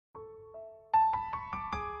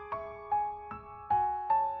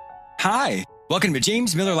Hi, welcome to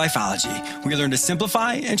James Miller Lifeology, where you learn to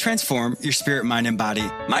simplify and transform your spirit, mind, and body.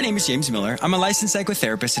 My name is James Miller. I'm a licensed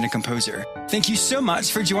psychotherapist and a composer. Thank you so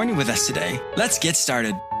much for joining with us today. Let's get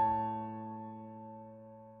started.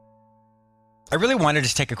 I really wanted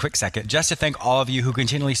to take a quick second just to thank all of you who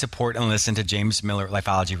continually support and listen to James Miller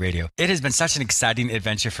Lifeology Radio. It has been such an exciting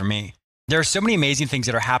adventure for me. There are so many amazing things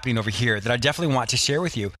that are happening over here that I definitely want to share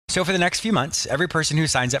with you. So for the next few months, every person who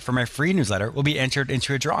signs up for my free newsletter will be entered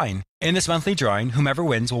into a drawing. In this monthly drawing, whomever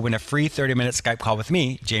wins will win a free 30-minute Skype call with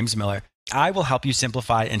me, James Miller. I will help you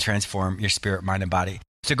simplify and transform your spirit, mind, and body.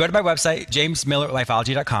 So go to my website,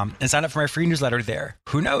 jamesmillerlifeology.com, and sign up for my free newsletter there.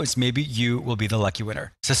 Who knows, maybe you will be the lucky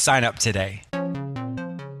winner. So sign up today.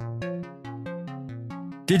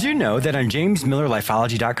 Did you know that on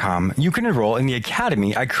jamesmillerlifeology.com, you can enroll in the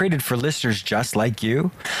academy I created for listeners just like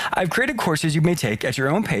you? I've created courses you may take at your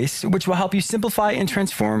own pace, which will help you simplify and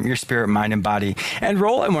transform your spirit, mind, and body.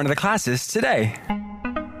 Enroll in one of the classes today.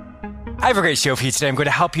 I have a great show for you today. I'm going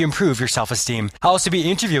to help you improve your self-esteem. I'll also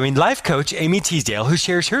be interviewing life coach Aimee Teesdale, who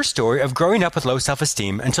shares her story of growing up with low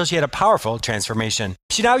self-esteem until she had a powerful transformation.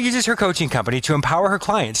 She now uses her coaching company to empower her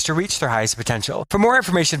clients to reach their highest potential. For more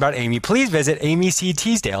information about Aimee, please visit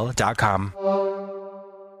AimeeCTeesdale.com.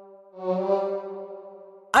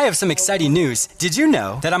 I have some exciting news. Did you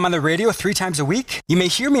know that I'm on the radio 3 times a week? You may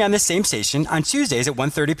hear me on this same station on Tuesdays at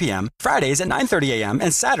 1:30 p.m., Fridays at 9:30 a.m.,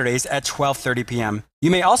 and Saturdays at 12:30 p.m. You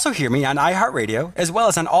may also hear me on iHeartRadio, as well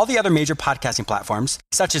as on all the other major podcasting platforms,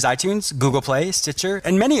 such as iTunes, Google Play, Stitcher,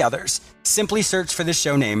 and many others. Simply search for the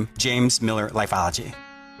show name, James Miller Lifeology.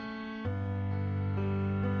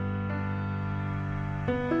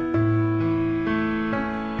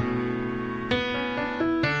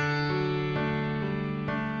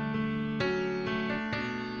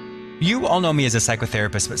 You all know me as a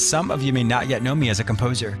psychotherapist, but some of you may not yet know me as a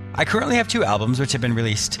composer. I currently have 2 albums which have been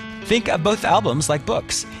released. Think of both albums like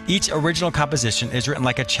books. Each original composition is written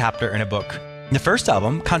like a chapter in a book. The first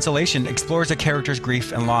album, Consolation, explores a character's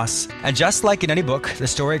grief and loss. And just like in any book, the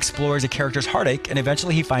story explores a character's heartache and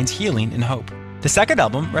eventually he finds healing and hope. The second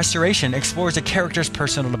album, Restoration, explores a character's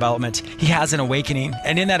personal development. He has an awakening,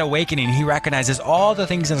 and in that awakening, he recognizes all the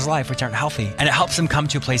things in his life which aren't healthy, and it helps him come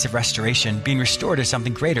to a place of restoration, being restored to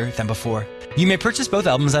something greater than before. You may purchase both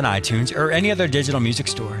albums on iTunes or any other digital music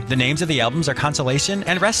store. The names of the albums are Consolation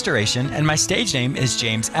and Restoration, and my stage name is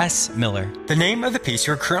James S. Miller. The name of the piece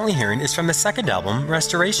you're currently hearing is from the second album,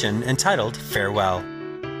 Restoration, entitled Farewell.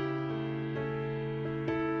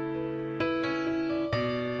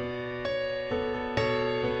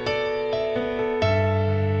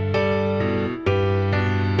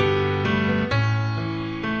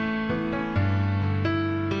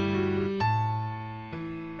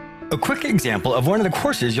 A quick example of one of the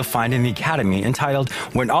courses you'll find in the Academy entitled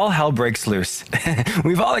When All Hell Breaks Loose.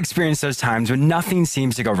 We've all experienced those times when nothing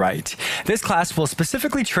seems to go right. This class will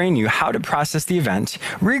specifically train you how to process the event,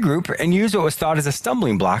 regroup, and use what was thought as a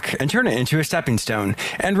stumbling block and turn it into a stepping stone.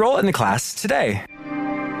 Enroll in the class today.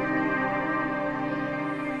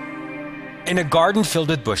 In a garden filled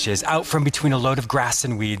with bushes, out from between a load of grass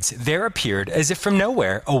and weeds, there appeared, as if from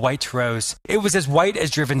nowhere, a white rose. It was as white as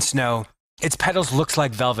driven snow. Its petals looked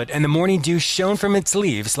like velvet, and the morning dew shone from its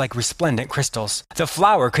leaves like resplendent crystals. The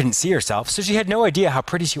flower couldn't see herself, so she had no idea how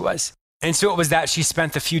pretty she was. And so it was that she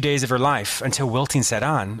spent the few days of her life, until wilting set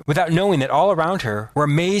on, without knowing that all around her were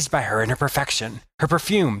amazed by her and her perfection, her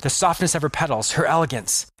perfume, the softness of her petals, her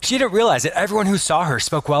elegance. She didn't realize that everyone who saw her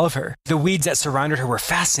spoke well of her. The weeds that surrounded her were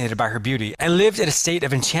fascinated by her beauty, and lived in a state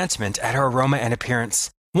of enchantment at her aroma and appearance.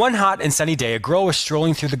 One hot and sunny day, a girl was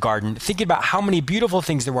strolling through the garden, thinking about how many beautiful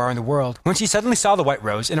things there were in the world, when she suddenly saw the white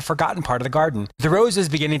rose in a forgotten part of the garden. The rose was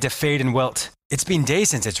beginning to fade and wilt. It's been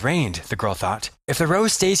days since it's rained, the girl thought. If the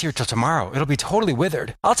rose stays here till tomorrow, it'll be totally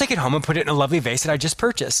withered. I'll take it home and put it in a lovely vase that I just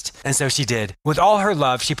purchased. And so she did. With all her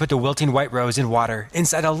love, she put the wilting white rose in water,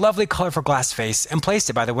 inside a lovely colorful glass vase, and placed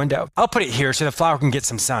it by the window. I'll put it here so the flower can get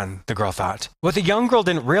some sun, the girl thought. What the young girl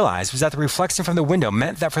didn't realize was that the reflection from the window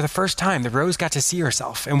meant that for the first time, the rose got to see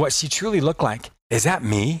herself and what she truly looked like. Is that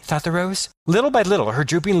me? Thought the rose. Little by little, her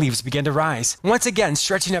drooping leaves began to rise, once again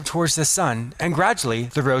stretching up towards the sun, and gradually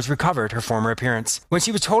the rose recovered her former appearance. When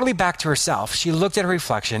she was totally back to herself, she looked at her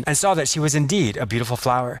reflection and saw that she was indeed a beautiful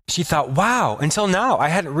flower. She thought, wow, until now I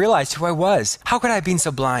hadn't realized who I was. How could I have been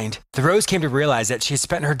so blind? The rose came to realize that she had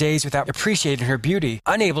spent her days without appreciating her beauty,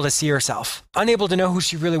 unable to see herself, unable to know who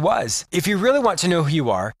she really was. If you really want to know who you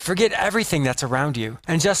are, forget everything that's around you,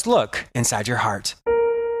 and just look inside your heart.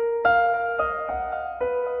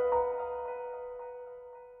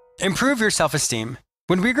 Improve your self-esteem.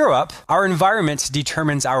 When we grow up, our environment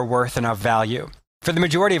determines our worth and our value. For the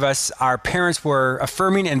majority of us, our parents were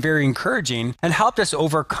affirming and very encouraging and helped us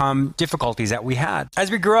overcome difficulties that we had.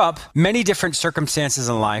 As we grew up, many different circumstances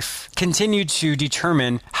in life continued to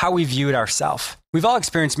determine how we viewed ourselves. We've all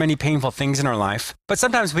experienced many painful things in our life, but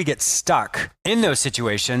sometimes we get stuck in those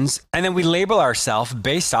situations and then we label ourselves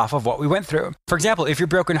based off of what we went through. For example, if you're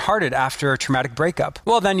brokenhearted after a traumatic breakup,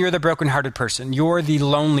 well, then you're the brokenhearted person. You're the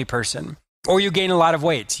lonely person. Or you gain a lot of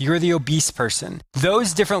weight, you're the obese person.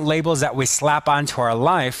 Those different labels that we slap onto our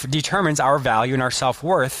life determines our value and our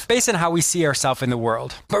self-worth based on how we see ourselves in the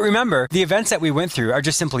world. But remember, the events that we went through are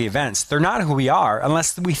just simply events. They're not who we are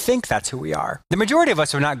unless we think that's who we are. The majority of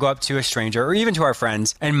us would not go up to a stranger or even to our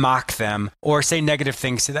friends and mock them or say negative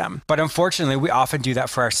things to them. But unfortunately, we often do that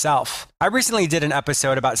for ourselves. I recently did an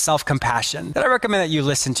episode about self-compassion that I recommend that you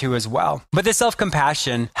listen to as well. But this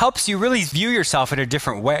self-compassion helps you really view yourself in a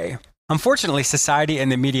different way. Unfortunately, society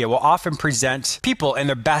and the media will often present people in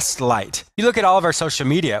their best light. You look at all of our social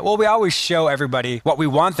media, well, we always show everybody what we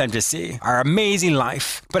want them to see, our amazing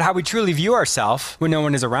life. But how we truly view ourselves when no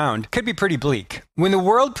one is around could be pretty bleak. When the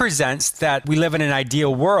world presents that we live in an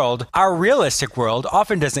ideal world, our realistic world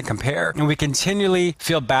often doesn't compare. And we continually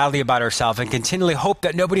feel badly about ourselves and continually hope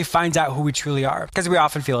that nobody finds out who we truly are, because we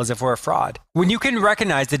often feel as if we're a fraud. When you can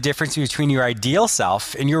recognize the difference between your ideal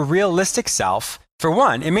self and your realistic self, for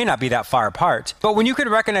one, it may not be that far apart, but when you can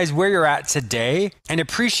recognize where you're at today and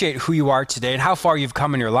appreciate who you are today and how far you've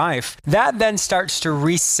come in your life, that then starts to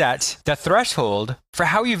reset the threshold for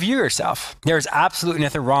how you view yourself. There's absolutely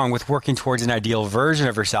nothing wrong with working towards an ideal version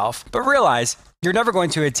of yourself, but realize you're never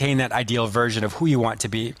going to attain that ideal version of who you want to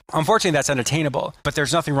be. Unfortunately, that's unattainable, but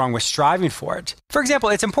there's nothing wrong with striving for it. For example,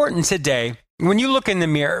 it's important today, when you look in the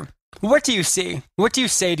mirror, what do you see? What do you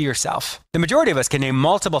say to yourself? The majority of us can name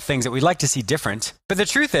multiple things that we'd like to see different, but the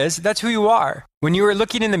truth is, that's who you are. When you are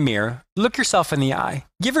looking in the mirror, look yourself in the eye.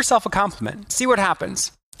 Give yourself a compliment. See what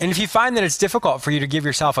happens. And if you find that it's difficult for you to give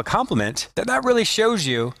yourself a compliment, then that really shows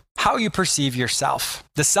you how you perceive yourself.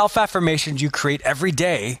 The self-affirmations you create every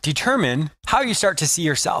day determine how you start to see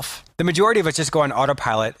yourself. The majority of us just go on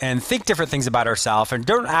autopilot and think different things about ourselves and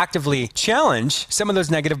don't actively challenge some of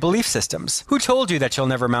those negative belief systems. Who told you that you'll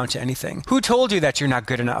never amount to anything? Who told you that you're not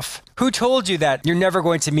good enough? Who told you that you're never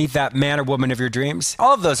going to meet that man or woman of your dreams?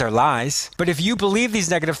 All of those are lies. But if you believe these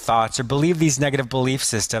negative thoughts or believe these negative belief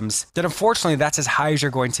systems, then unfortunately that's as high as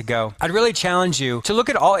you're going to go. I'd really challenge you to look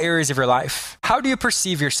at all areas of your life. How do you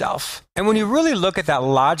perceive yourself? And when you really look at that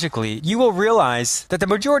logically, you will realize that the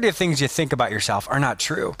majority of things you think about yourself are not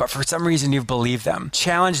true, but for some reason you've believed them.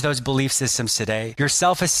 Challenge those belief systems today. Your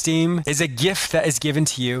self-esteem is a gift that is given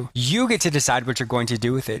to you. You get to decide what you're going to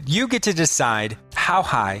do with it. You get to decide how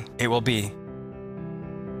high it will be.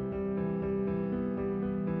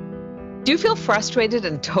 Do you feel frustrated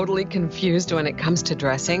and totally confused when it comes to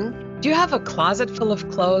dressing? Do you have a closet full of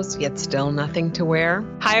clothes, yet still nothing to wear?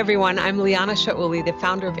 Hi, everyone. I'm Liana Shauli, the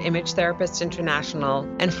founder of Image Therapists International.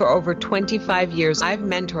 And for over 25 years, I've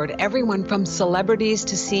mentored everyone from celebrities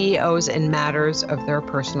to CEOs in matters of their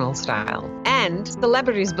personal style. And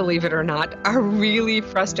celebrities, believe it or not, are really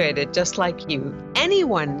frustrated, just like you.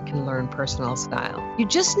 Anyone can learn personal style. You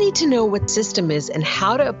just need to know what system is and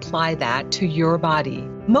how to apply that to your body.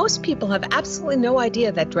 Most people have absolutely no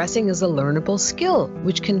idea that dressing is a learnable skill,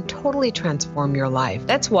 which can totally transform your life.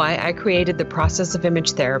 That's why I created the process of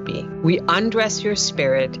image therapy. We undress your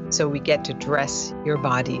spirit so we get to dress your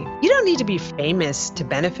body. You don't need to be famous to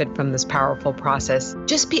benefit from this powerful process.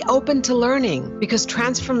 Just be open to learning, because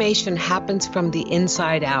transformation happens from the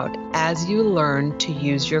inside out as you learn to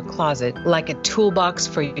use your closet like a toolbox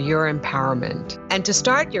for your empowerment. And to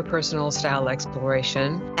start your personal style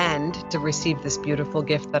exploration and to receive this beautiful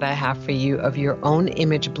gift that I have for you of your own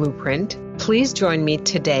image blueprint, please join me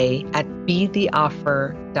today at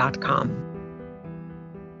betheoffer.com.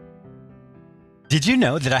 Did you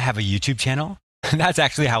know that I have a YouTube channel? That's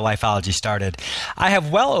actually how Lifeology started. I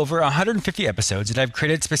have well over 150 episodes that I've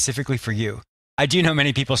created specifically for you. I do know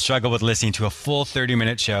many people struggle with listening to a full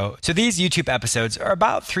 30-minute show, so these YouTube episodes are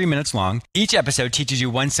about 3 minutes long. Each episode teaches you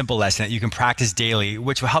one simple lesson that you can practice daily,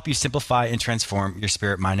 which will help you simplify and transform your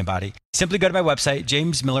spirit, mind, and body. Simply go to my website,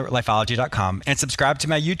 jamesmillerlifeology.com, and subscribe to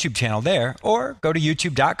my YouTube channel there, or go to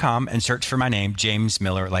youtube.com and search for my name, James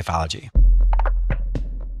Miller Lifeology.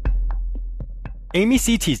 Aimee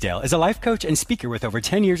C Teesdale is a life coach and speaker with over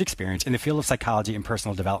 10 years' experience in the field of psychology and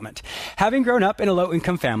personal development. Having grown up in a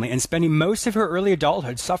low-income family and spending most of her early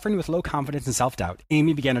adulthood suffering with low confidence and self-doubt,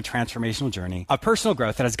 Aimee began a transformational journey of personal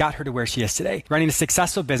growth that has got her to where she is today, running a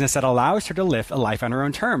successful business that allows her to live a life on her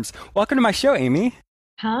own terms. Welcome to my show, Aimee.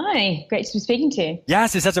 Hi, great to be speaking to you.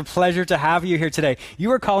 Yes, it's such a pleasure to have you here today.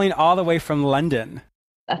 You are calling all the way from London.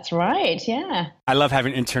 That's right. Yeah. I love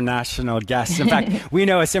having international guests. In fact, we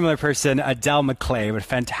know a similar person, Adele McClay, a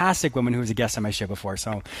fantastic woman who was a guest on my show before.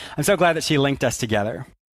 So I'm so glad that she linked us together.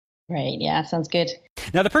 Great. Yeah, sounds good.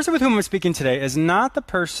 Now, the person with whom I'm speaking today is not the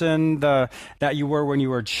person that you were when you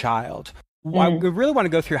were a child. I really want to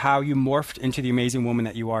go through how you morphed into the amazing woman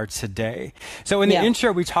that you are today. So in the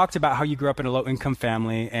intro, we talked about how you grew up in a low-income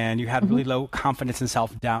family and you had really low confidence and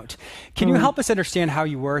self-doubt. Can you help us understand how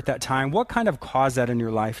you were at that time? What kind of caused that in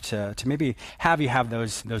your life to maybe have you have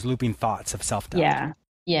those looping thoughts of self-doubt?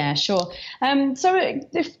 Yeah, sure. So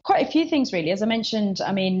there's quite a few things, really. As I mentioned,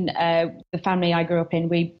 I mean, the family I grew up in,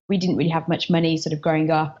 we didn't really have much money sort of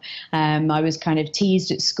growing up. I was kind of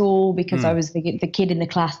teased at school because I was the kid in the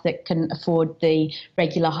class that couldn't afford the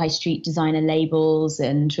regular high street designer labels.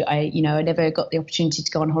 And I never got the opportunity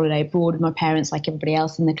to go on holiday abroad with my parents like everybody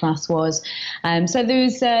else in the class was. So there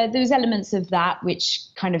was elements of that which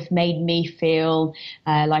kind of made me feel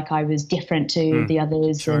like I was different to the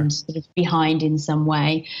others and sort of behind in some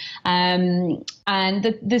way. And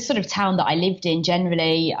the sort of town that I lived in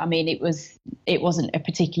generally, I mean, it wasn't a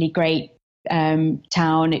particularly great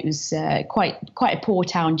town. It was quite a poor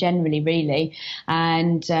town generally, really.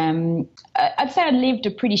 And I'd say I lived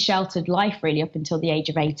a pretty sheltered life really up until the age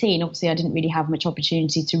of 18. Obviously, I didn't really have much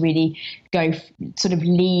opportunity to really go sort of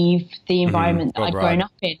leave the environment that I'd grown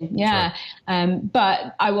up in. Yeah. Sure.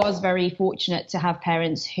 But I was very fortunate to have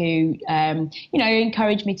parents who,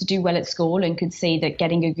 encouraged me to do well at school and could see that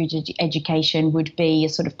getting a good education would be a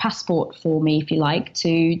sort of passport for me, if you like,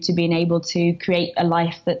 to being able to create a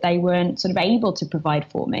life that they weren't sort of able to provide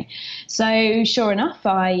for me. So sure enough,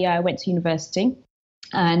 I went to university.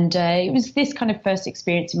 And it was this kind of first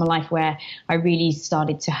experience in my life where I really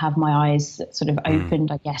started to have my eyes sort of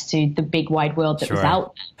opened, I guess, to the big wide world that was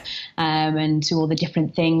out there, and to all the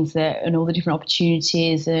different things and all the different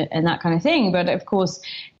opportunities and that kind of thing. But of course,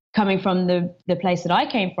 coming from the place that I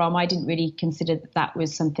came from, I didn't really consider that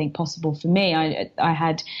was something possible for me. I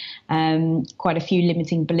had quite a few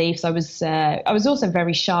limiting beliefs. I was also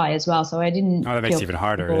very shy as well, so I didn't. Oh, that makes it even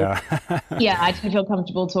harder. Yeah. Yeah, I didn't feel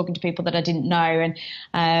comfortable talking to people that I didn't know.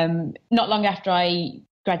 And not long after I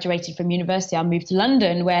graduated from university, I moved to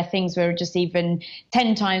London, where things were just even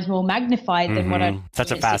 10 times more magnified than what I.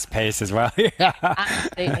 Such a fast pace as well. Yeah.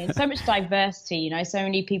 Absolutely, and so much diversity. So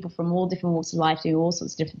many people from all different walks of life do all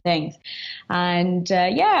sorts of different things, and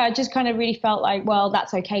I just kind of really felt like, well,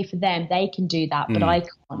 that's okay for them; they can do that, but I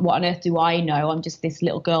can't. What on earth do I know? I'm just this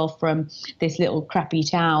little girl from this little crappy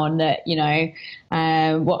town that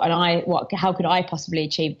how could I possibly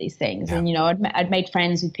achieve these things? Yeah. And I'd made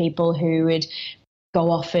friends with people who would go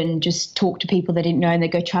off and just talk to people they didn't know, and they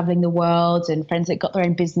go traveling the world, and friends that got their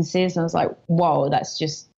own businesses. And I was like, whoa, that's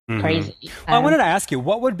just crazy. Well, I wanted to ask you,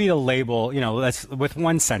 what would be the label, let's, with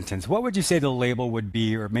one sentence, what would you say the label would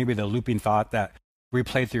be, or maybe the looping thought that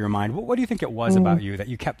replayed through your mind? What do you think it was about you that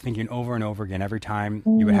you kept thinking over and over again every time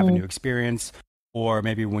you would have a new experience, or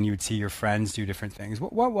maybe when you would see your friends do different things?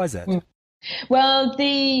 What was it? Well,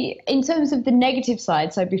 in terms of the negative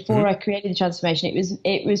side, so before I created the transformation,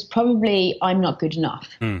 it was probably I'm not good enough.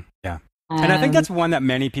 Yeah. And I think that's one that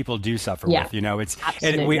many people do suffer with.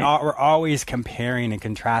 We're always comparing and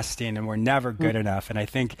contrasting, and we're never good enough. And I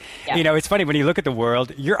think, it's funny when you look at the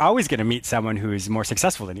world, you're always going to meet someone who's more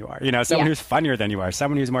successful than you are, someone who's funnier than you are,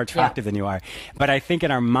 someone who's more attractive than you are. But I think in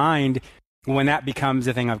our mind, when that becomes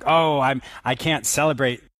a thing of, I can't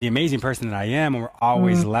celebrate the amazing person that I am, and we're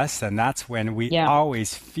always less than, that's when we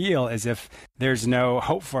always feel as if there's no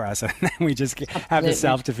hope for us, and then we just have the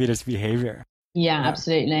self-defeatist behavior. Yeah,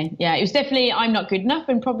 absolutely. Yeah, it was definitely I'm not good enough,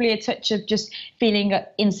 and probably a touch of just feeling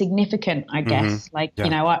insignificant, I guess. Like,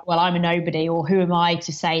 I'm a nobody, or who am I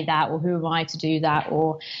to say that, or who am I to do that,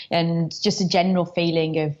 and just a general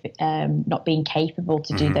feeling of not being capable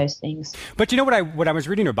to do those things. But what I was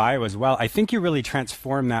reading your bio as well, I think you really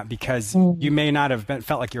transformed that, because you may not have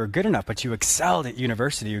felt like you were good enough, but you excelled at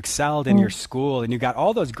university, you excelled in your school, and you got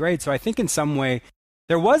all those grades. So I think in some way,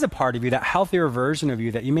 there was a part of you, that healthier version of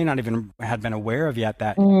you that you may not even have been aware of yet,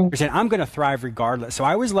 that you're saying, I'm going to thrive regardless. So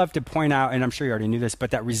I always love to point out, and I'm sure you already knew this,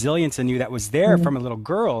 but that resilience in you that was there from a little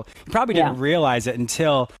girl, you probably didn't realize it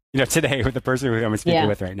until, today with the person who I'm speaking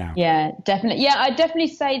with right now. Yeah, definitely. Yeah, I definitely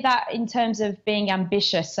say that in terms of being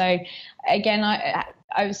ambitious. So again,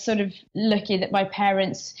 I was sort of lucky that my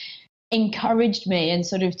parents encouraged me and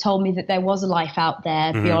sort of told me that there was a life out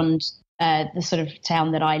there beyond the sort of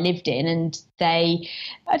town that I lived in. And I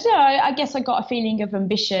don't know, I guess I got a feeling of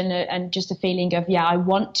ambition and just a feeling of, I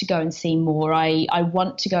want to go and see more. I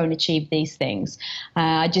want to go and achieve these things.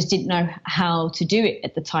 I just didn't know how to do it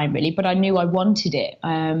at the time, really, but I knew I wanted it.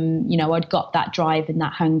 I'd got that drive and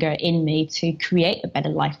that hunger in me to create a better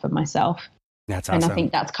life for myself. That's awesome. And I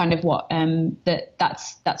think that's kind of what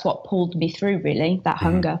that's what pulled me through, really, that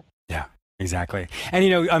hunger. Yeah, exactly. And,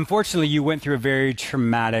 unfortunately, you went through a very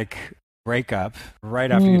traumatic breakup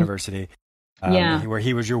right after university. Where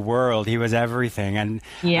he was your world, he was everything.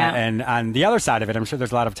 And on the other side of it, I'm sure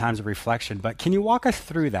there's a lot of times of reflection, but can you walk us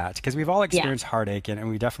through that? Because we've all experienced heartache, and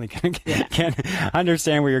we definitely can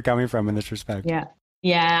understand where you're coming from in this respect.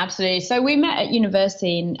 Yeah, absolutely. So we met at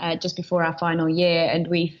university just before our final year, and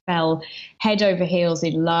we fell head over heels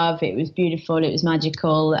in love. It was beautiful. It was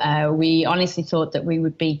magical. We honestly thought that we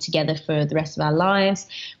would be together for the rest of our lives.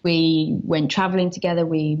 We went traveling together.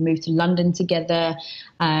 We moved to London together.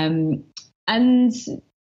 And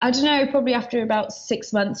I don't know, probably after about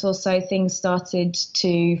 6 months or so, things started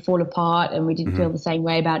to fall apart and we didn't feel the same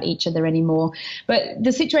way about each other anymore. But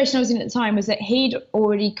the situation I was in at the time was that he'd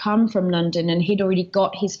already come from London and he'd already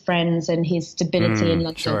got his friends and his stability in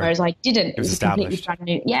London, whereas I didn't. It was a completely brand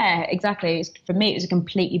new. Yeah, exactly. For me, it was a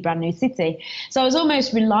completely brand new city. So I was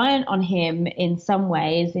almost reliant on him in some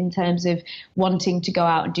ways in terms of wanting to go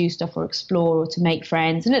out and do stuff or explore or to make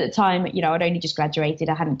friends. And at the time, I'd only just graduated.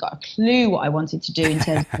 I hadn't got a clue what I wanted to do in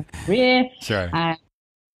terms of career. Sure.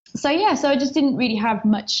 So I just didn't really have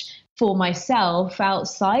much for myself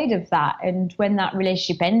outside of that. And when that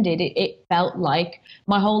relationship ended, it felt like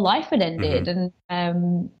my whole life had ended.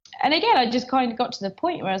 And again, I just kind of got to the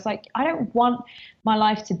point where I was like, I don't want my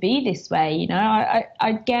life to be this way.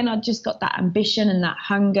 I just got that ambition and that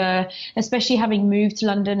hunger, especially having moved to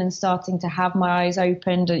London and starting to have my eyes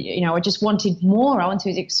opened. I just wanted more. I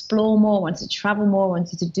wanted to explore more, wanted to travel more,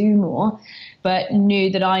 wanted to do more, but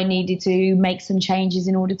knew that I needed to make some changes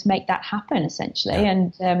in order to make that happen, essentially.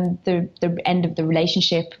 And the end of the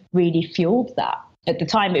relationship really fueled that. At the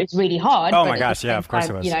time, it was really hard. Oh my gosh, yeah, of course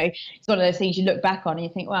it was. It's one of those things you look back on and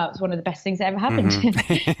you think, wow, it's one of the best things that ever happened.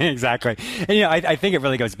 Exactly. And, I think it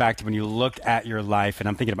really goes back to when you looked at your life, and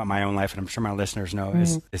I'm thinking about my own life, and I'm sure my listeners know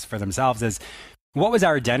is for themselves, is what was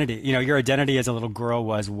our identity? Your identity as a little girl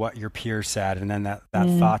was what your peers said, and then that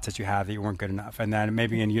thoughts that you have that you weren't good enough. And then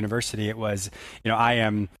maybe in university it was, I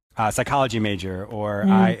am a psychology major, or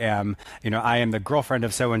I am the girlfriend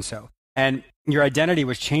of so-and-so. And your identity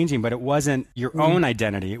was changing, but it wasn't your own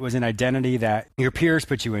identity. It was an identity that your peers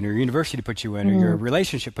put you in, or your university put you in, or your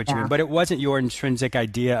relationship put you in, but it wasn't your intrinsic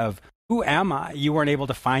idea of who am I? You weren't able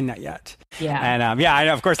to find that yet. Yeah. And I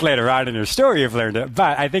know, of course, later on in your story, you've learned it,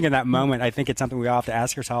 but I think in that moment, I think it's something we all have to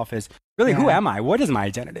ask ourselves is really, who am I? What is my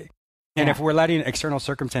identity? And if we're letting external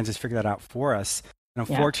circumstances figure that out for us,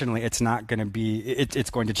 unfortunately, it's not going to be,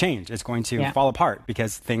 it's going to change. It's going to fall apart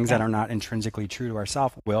because things that are not intrinsically true to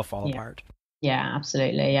ourselves will fall apart. Yeah,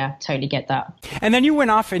 absolutely. Yeah, totally get that. And then you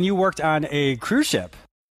went off and you worked on a cruise ship.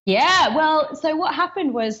 Yeah, well, so what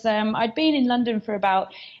happened was I'd been in London for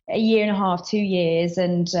about a year and a half, 2 years,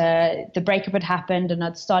 and the breakup had happened, and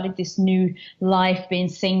I'd started this new life being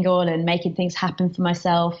single and making things happen for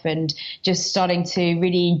myself and just starting to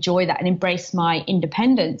really enjoy that and embrace my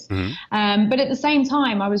independence. But at the same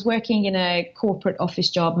time, I was working in a corporate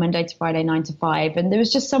office job Monday to Friday, 9 to 5, and there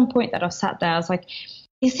was just some point that I sat there, I was like,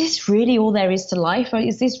 is this really all there is to life?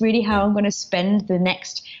 Is this really how I'm going to spend the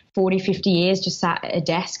next 40, 50 years just sat at a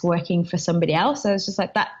desk working for somebody else? I was just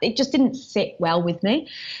like that. It just didn't sit well with me.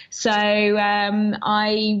 So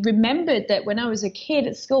I remembered that when I was a kid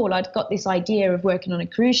at school, I'd got this idea of working on a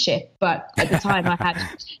cruise ship. But at the time, I had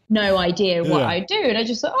no idea what I'd do. And I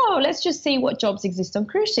just thought, let's just see what jobs exist on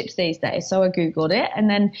cruise ships these days. So I Googled it. And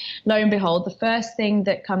then lo and behold, the first thing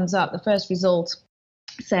that comes up, the first result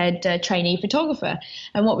said trainee photographer.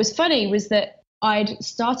 And what was funny was that I'd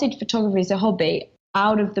started photography as a hobby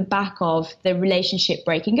out of the back of the relationship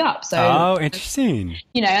breaking up. So, interesting.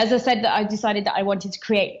 As I said, that I decided that I wanted to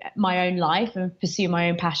create my own life and pursue my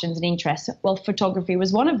own passions and interests. Well, photography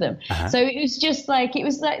was one of them. So it was just like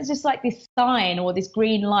this sign or this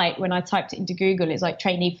green light when I typed it into Google. It's like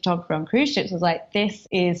trainee photographer on cruise ships. I was like, this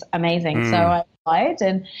is amazing. So I applied,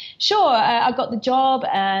 and I got the job,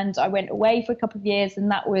 and I went away for a couple of years, and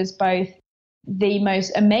that was both the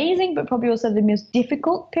most amazing but probably also the most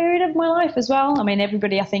difficult period of my life as well. I mean,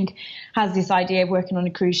 everybody I think has this idea of working on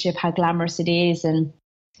a cruise ship, how glamorous it is, and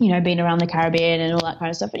being around the Caribbean and all that kind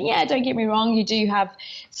of stuff. And yeah, don't get me wrong, you do have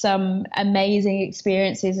some amazing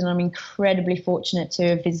experiences, and I'm incredibly fortunate to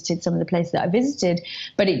have visited some of the places that I visited,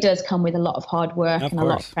 but it does come with a lot of hard work and a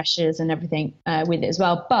lot of pressures and everything with it as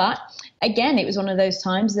well. But again, it was one of those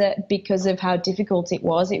times that because of how difficult it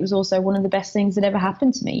was also one of the best things that ever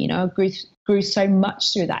happened to me. You know, I grew so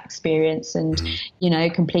much through that experience and, you know,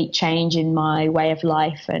 complete change in my way of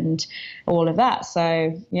life and all of that.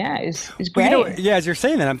 So yeah, it was great. Well, you know, yeah, as you're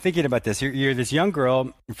saying that, I'm thinking about this. You're this young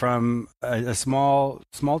girl from a small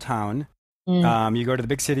town. You go to the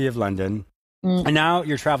big city of London, and now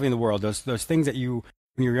you're traveling the world. Those things that you,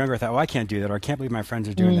 when you were younger, thought, oh, I can't do that, or I can't believe my friends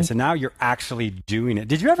are doing this. And now you're actually doing it.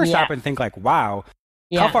 Did you ever stop and think like, wow,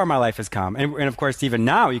 how far my life has come? And of course, even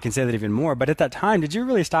now you can say that even more. But at that time, did you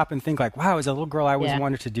really stop and think like, wow, as a little girl, I always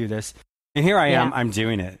wanted to do this. And here I am, I'm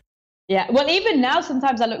doing it. Yeah. Well, even now,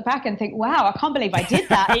 sometimes I look back and think, wow, I can't believe I did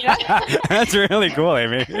that. You know? That's really cool,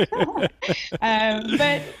 Aimee.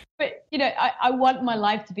 But you know, I want my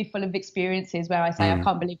life to be full of experiences where I say, I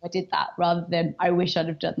can't believe I did that, rather than I wish I'd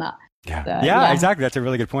have done that. Yeah. So, Yeah, exactly. That's a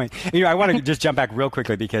really good point. You know, I want to just jump back real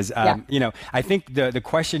quickly because, you know, I think the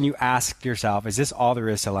question you ask yourself, is this all there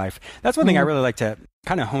is to life? That's one thing I really like to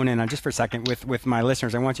kind of hone in on just for a second with my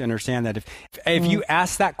listeners. I want you to understand that if you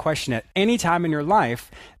ask that question at any time in your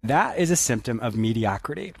life, that is a symptom of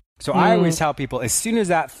mediocrity. So I always tell people, as soon as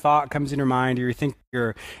that thought comes in your mind, or you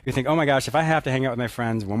think, oh my gosh, if I have to hang out with my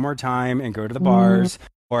friends one more time and go to the bars,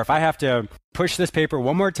 or if I have to push this paper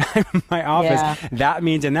one more time in my office, that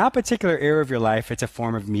means in that particular area of your life, it's a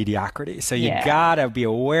form of mediocrity. So you gotta be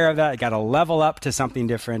aware of that. You gotta level up to something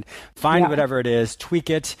different, find whatever it is,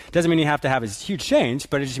 tweak it. Doesn't mean you have to have a huge change,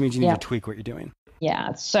 but it just means you need to tweak what you're doing.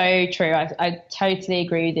 Yeah, it's so true. I totally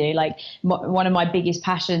agree with you. Like one of my biggest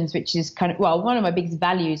passions, which is kind of, well, one of my biggest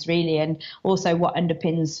values really, and also what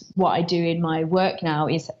underpins what I do in my work now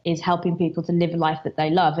is helping people to live a life that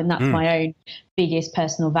they love. And that's my own biggest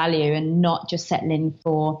personal value, and not just settling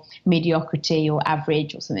for mediocrity or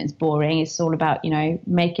average or something that's boring. It's all about, you know,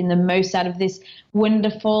 making the most out of this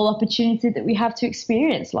wonderful opportunity that we have to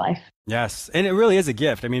experience life. Yes. And it really is a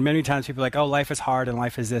gift. I mean, many times people are like, oh, life is hard and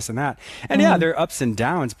life is this and that. And yeah, there are ups and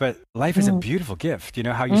downs, but life is a beautiful gift. You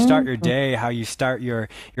know, how you start your day, how you start your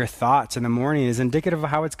thoughts in the morning is indicative of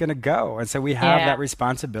how it's going to go. And so we have that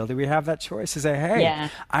responsibility. We have that choice to say, hey,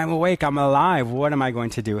 I'm awake, I'm alive. What am I going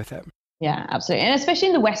to do with it? Yeah, absolutely. And especially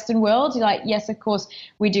in the Western world, like, yes, of course,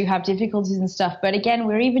 we do have difficulties and stuff. But again,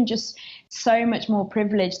 we're even just so much more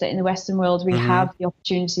privileged that in the Western world, we have the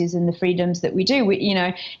opportunities and the freedoms that we do.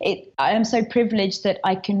 I am so privileged that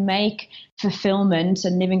I can make fulfillment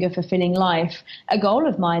and living a fulfilling life a goal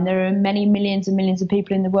of mine. There are many millions and millions of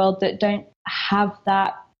people in the world that don't have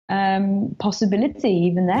that possibility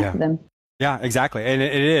even there for them. Yeah, exactly. And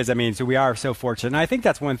it is. I mean, so we are so fortunate. And I think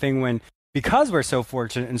that's one thing because we're so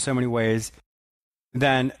fortunate in so many ways,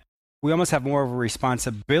 then we almost have more of a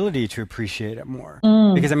responsibility to appreciate it more.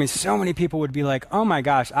 Because I mean, so many people would be like, oh my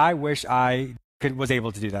gosh, I wish I was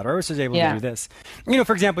able to do that, or I was able to do this. You know,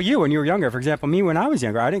 for example, you, when you were younger, for example, me, when I was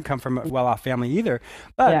younger, I didn't come from a well-off family either.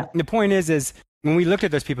 But the point is when we looked at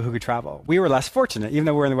those people who could travel, we were less fortunate, even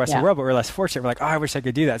though we're in the Western world, but we're less fortunate. We're like, oh, I wish I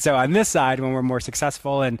could do that. So on this side, when we're more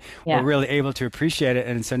successful and we're really able to appreciate it.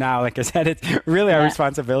 And so now, like I said, it's really our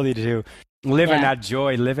responsibility to live in that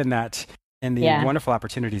joy, live in that, in the wonderful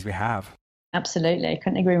opportunities we have. Absolutely.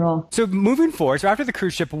 Couldn't agree more. So moving forward, so after the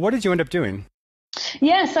cruise ship, what did you end up doing?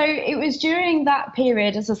 Yeah, so it was during that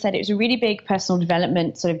period, as I said, it was a really big personal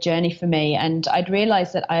development sort of journey for me. And I'd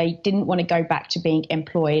realized that I didn't want to go back to being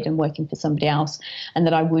employed and working for somebody else, and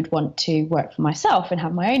that I would want to work for myself and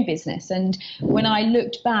have my own business. And when I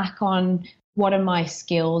looked back on what are my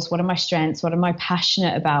skills, what are my strengths, what am I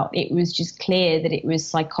passionate about, it was just clear that it was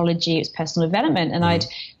psychology, it was personal development. And I'd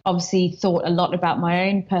obviously thought a lot about my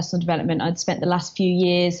own personal development. I'd spent the last few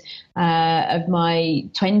years of my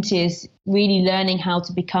 20s really learning how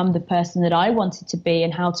to become the person that I wanted to be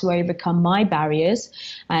and how to overcome my barriers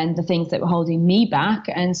and the things that were holding me back.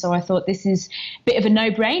 And so I thought this is a bit of a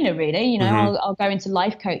no-brainer, really. You know, I'll go into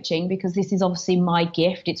life coaching because this is obviously my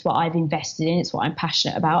gift. It's what I've invested in. It's what I'm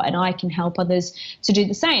passionate about, and I can help others to do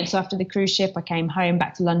the same. So after the cruise ship, I came home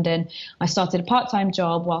back to London. I started a part-time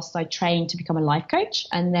job whilst I trained to become a life coach.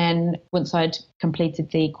 And then once I'd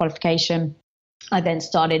completed the qualification, I then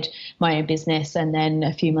started my own business, and then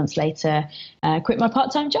a few months later quit my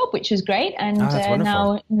part-time job, which was great, and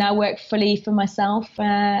now work fully for myself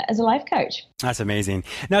as a life coach. That's amazing.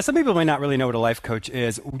 Now, some people may not really know what a life coach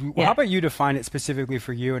is. How about you define it specifically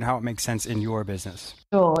for you and how it makes sense in your business?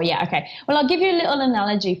 Sure, yeah, okay. Well, I'll give you a little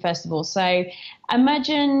analogy first of all. So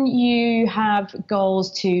imagine you have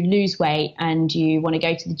goals to lose weight and you want to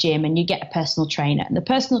go to the gym and you get a personal trainer. And the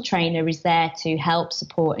personal trainer is there to help,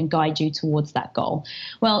 support, and guide you towards that goal. goal.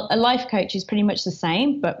 Well, a life coach is pretty much the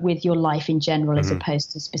same, but with your life in general, as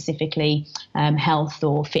opposed to specifically health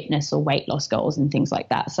or fitness or weight loss goals and things like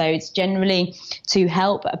that. So it's generally to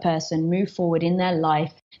help a person move forward in their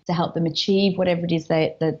life, to help them achieve whatever it is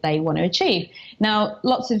that they want to achieve. Now,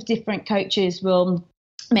 lots of different coaches will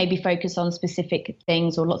maybe focus on specific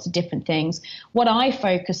things or lots of different things. What I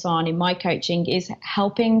focus on in my coaching is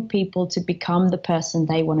helping people to become the person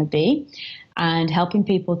they want to be and helping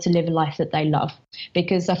people to live a life that they love,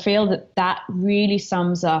 because I feel that really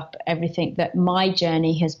sums up everything that my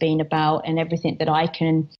journey has been about and everything that I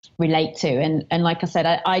can relate to. And like I said,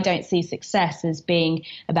 I don't see success as being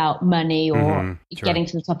about money or getting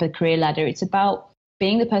to the top of the career ladder. It's about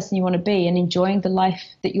being the person you want to be and enjoying the life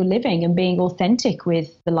that you're living and being authentic with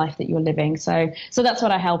the life that you're living. So that's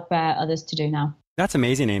what I help others to do now. That's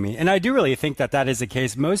amazing, Aimee. And I do really think that is the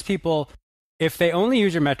case. Most people, if they only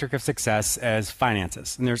use your metric of success as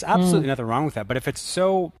finances, and there's absolutely nothing wrong with that, but if it's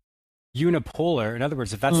so unipolar, in other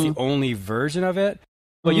words, if that's the only version of it,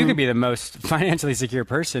 well, you could be the most financially secure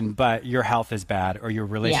person, but your health is bad, or your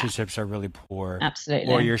relationships are really poor,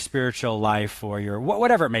 absolutely, or your spiritual life, or your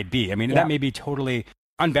whatever it may be. I mean, that may be totally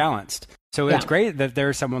unbalanced. So it's great that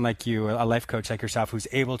there's someone like you, a life coach like yourself, who's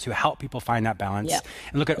able to help people find that balance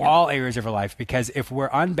and look at all areas of our life. Because if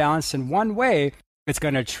we're unbalanced in one way, it's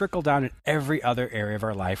going to trickle down in every other area of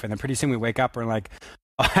our life. And then pretty soon we wake up and we're like,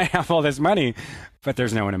 oh, I have all this money, but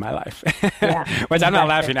there's no one in my life. Which I'm not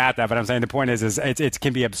laughing at that, but I'm saying the point is it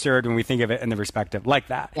can be absurd when we think of it in the perspective like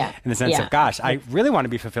that, in the sense of, gosh, I really want to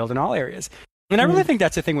be fulfilled in all areas. And I really think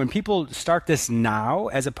that's the thing, when people start this now,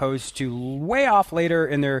 as opposed to way off later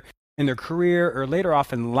in their career or later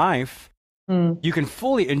off in life, you can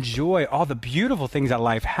fully enjoy all the beautiful things that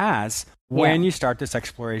life has when you start this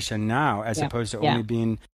exploration now, as opposed to only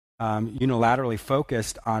being unilaterally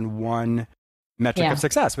focused on one metric of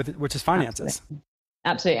success, which is finances.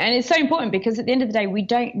 Absolutely. And it's so important, because at the end of the day, we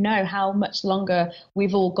don't know how much longer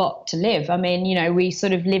we've all got to live. I mean, we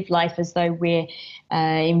sort of live life as though we're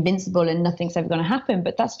invincible and nothing's ever going to happen,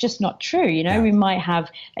 but that's just not true. We might have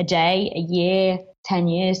a day, a year, 10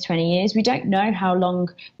 years, 20 years. We don't know how long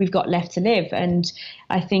we've got left to live. And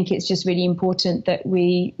I think it's just really important that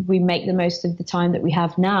we make the most of the time that we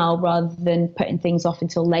have now, rather than putting things off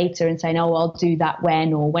until later and saying, oh, I'll do that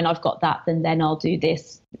when, or when I've got that, then I'll do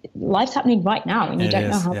this. Life's happening right now, and you don't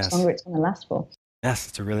know how much longer it's going to last for. Yes,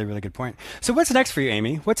 it's a really, really good point. So what's next for you,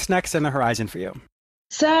 Aimee? What's next on the horizon for you?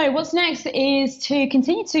 So what's next is to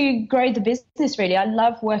continue to grow the business, really. I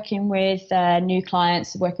love working with new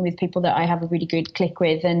clients, working with people that I have a really good click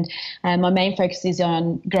with. And my main focus is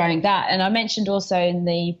on growing that. And I mentioned also in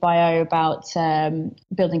the bio about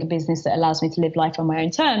building a business that allows me to live life on my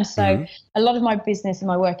own terms. So a lot of my business and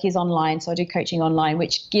my work is online. So I do coaching online,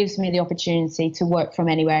 which gives me the opportunity to work from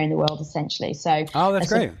anywhere in the world, essentially. So that's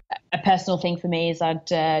great. A personal thing for me is I'm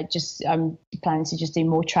planning to just do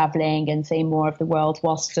more traveling and see more of the world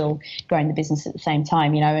while still growing the business at the same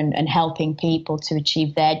time, and helping people to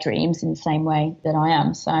achieve their dreams in the same way that I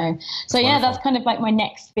am. So yeah, that's kind of like my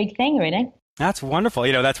next big thing, really. That's wonderful.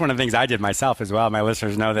 That's one of the things I did myself as well. My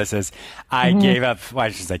listeners know this is I gave up, well, I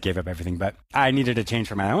shouldn't say gave up everything, but I needed to change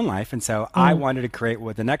for my own life. And so I wanted to create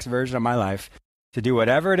the next version of my life, to do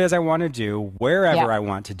whatever it is I want to do, wherever I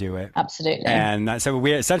want to do it. Absolutely. And so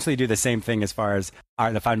we essentially do the same thing as far as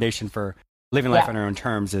the foundation for living life on our own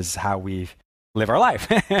terms is how we live our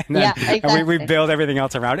life. Exactly. And we build everything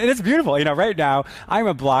else around it. And it's beautiful. Right now I'm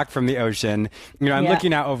a block from the ocean. I'm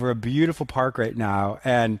looking out over a beautiful park right now.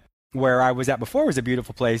 And where I was at before was a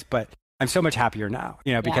beautiful place, but I'm so much happier now,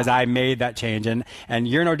 because I made that change. And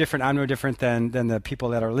you're no different. I'm no different than the people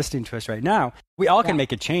that are listening to us right now. We all can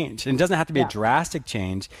make a change. And it doesn't have to be a drastic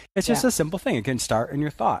change. It's just a simple thing. It can start in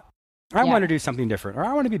your thought. I want to do something different, or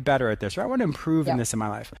I want to be better at this, or I want to improve in this in my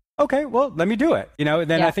life. Okay, well, let me do it.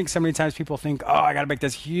 Then I think so many times people think, oh, I got to make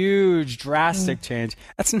this huge, drastic change.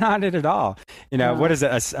 That's not it at all. What is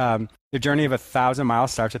it? The journey of 1,000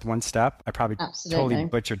 miles starts with one step. I probably totally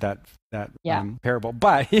butchered that parable,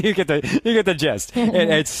 but you get the gist.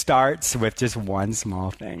 It starts with just one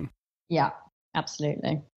small thing. Yeah,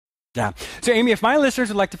 absolutely. Yeah. So Aimee, if my listeners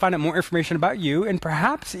would like to find out more information about you and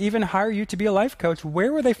perhaps even hire you to be a life coach,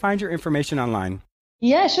 where will they find your information online?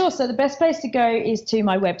 Yeah, sure. So the best place to go is to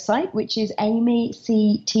my website, which is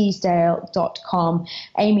aimeecteesdale.com.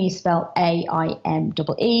 Aimee is spelled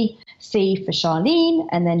AIMEE, C for Charlene,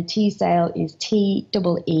 and then Teesdale is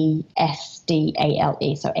TEESDALE.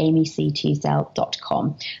 So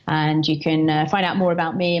aimeecteesdale.com. And you can find out more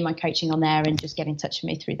about me and my coaching on there, and just get in touch with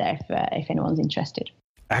me through there if anyone's interested.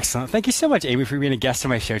 Excellent. Thank you so much, Aimee, for being a guest on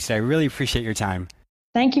my show today. I really appreciate your time.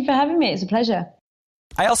 Thank you for having me. It's a pleasure.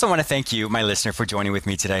 I also want to thank you, my listener, for joining with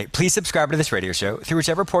me today. Please subscribe to this radio show through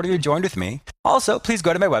whichever portal you joined with me. Also, please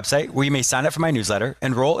go to my website where you may sign up for my newsletter,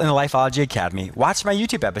 enroll in the Lifeology Academy, watch my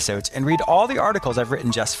YouTube episodes, and read all the articles I've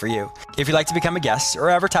written just for you. If you'd like to become a guest or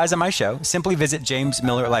advertise on my show, simply visit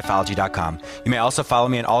jamesmillerlifeology.com. You may also follow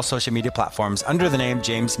me on all social media platforms under the name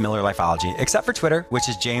James Miller Lifeology, except for Twitter, which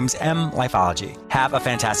is James M Lifeology. Have a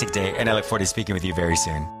fantastic day, and I look forward to speaking with you very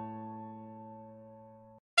soon.